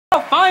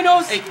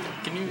finals. Hey,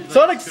 can you?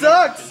 Sonic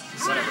sucks.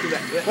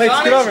 Wait,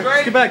 scoot over.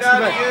 Great. Scoot back.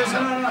 Scoot back.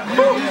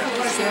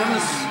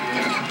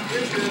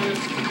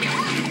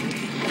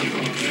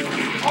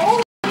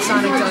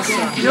 Sonic does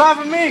suck. Get off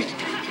of me.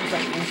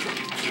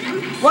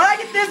 When I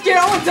get this kid,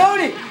 I want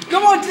Tony.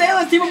 Come on, Jay,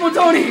 let's team up with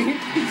Tony.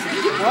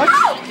 What?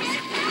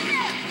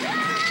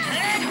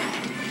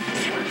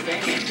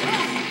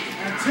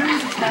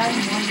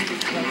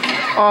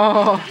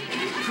 Oh.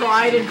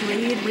 Pride and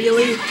greed,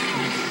 really?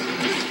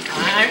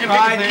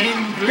 Pride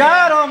and greed.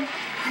 Got him.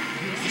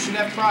 You should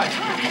have pride.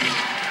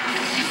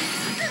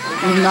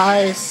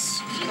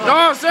 Nice.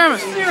 Oh,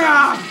 Samus.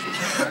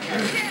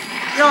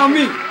 Yo,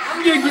 me.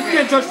 You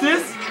can't touch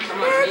this.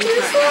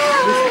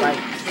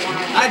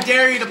 I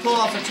dare you to pull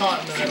off a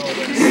taunt in the middle of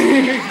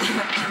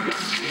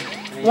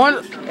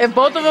this. If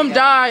both of them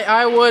die,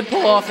 I would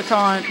pull off the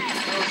taunt.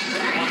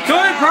 Go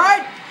ahead,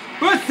 Pride.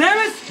 Go ahead,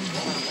 Samus.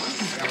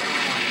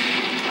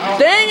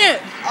 Dang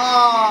it.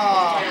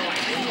 Oh.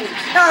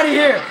 Out of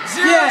here.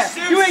 Zero,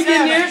 You ain't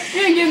getting here.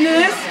 You ain't getting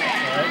this.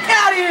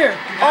 Out of here.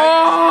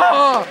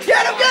 Oh.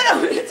 Get him.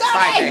 It's out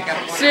of here.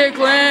 See you,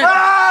 Clint.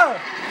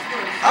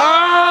 Oh.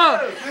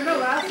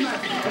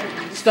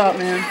 Stop,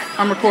 man.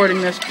 I'm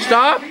recording this.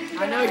 Stop.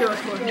 I know you're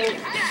recording.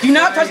 Do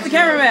not touch the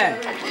cameraman.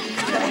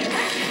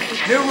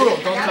 New rule,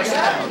 don't touch the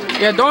camera.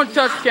 Yeah, don't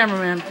touch the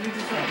cameraman.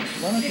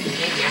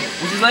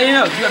 Just let you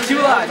know, you have 2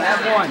 lives, I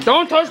have 1.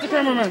 Don't touch the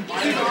cameraman.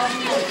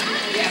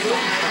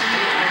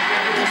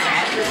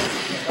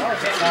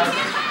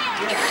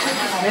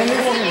 Man, this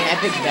is an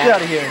epic battle. Get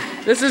out of here.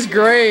 This is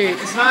great.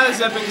 It's not as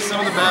epic as some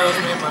of the battles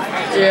made in my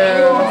face.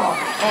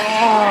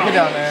 Yeah. Get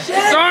down there.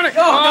 Sonic!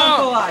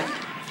 Oh!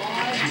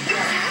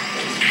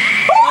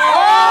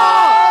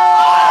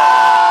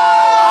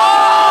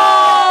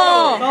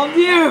 Love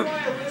you!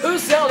 Who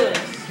sell this?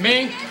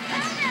 Me?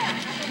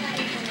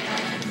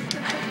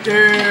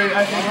 Dude,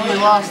 I think we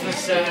lost this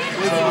set.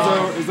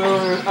 It's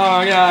over.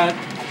 Oh, God.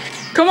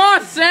 Come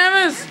on,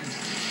 Samus!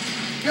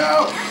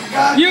 Go!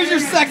 Use your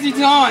sexy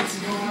taunt!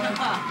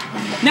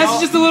 Ness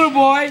is just a little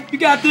boy. You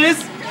got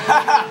this.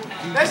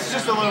 This is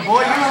just a little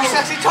boy. Use your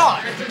sexy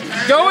taunt.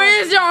 Go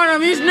easy on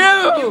him. He's new.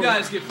 You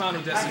guys get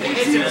Final Destination.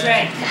 It's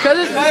insane. Because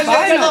it's the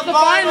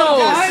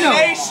finals.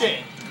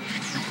 Destination.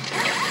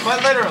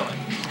 But literally.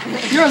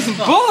 You're some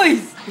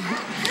bullies.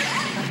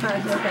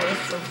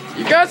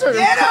 You guys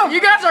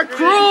are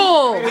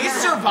cruel. He's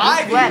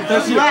surviving.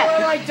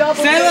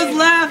 Sayla's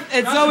left,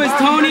 and so is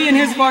Tony and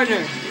his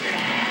partner.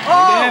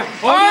 Oh!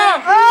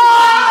 Oh!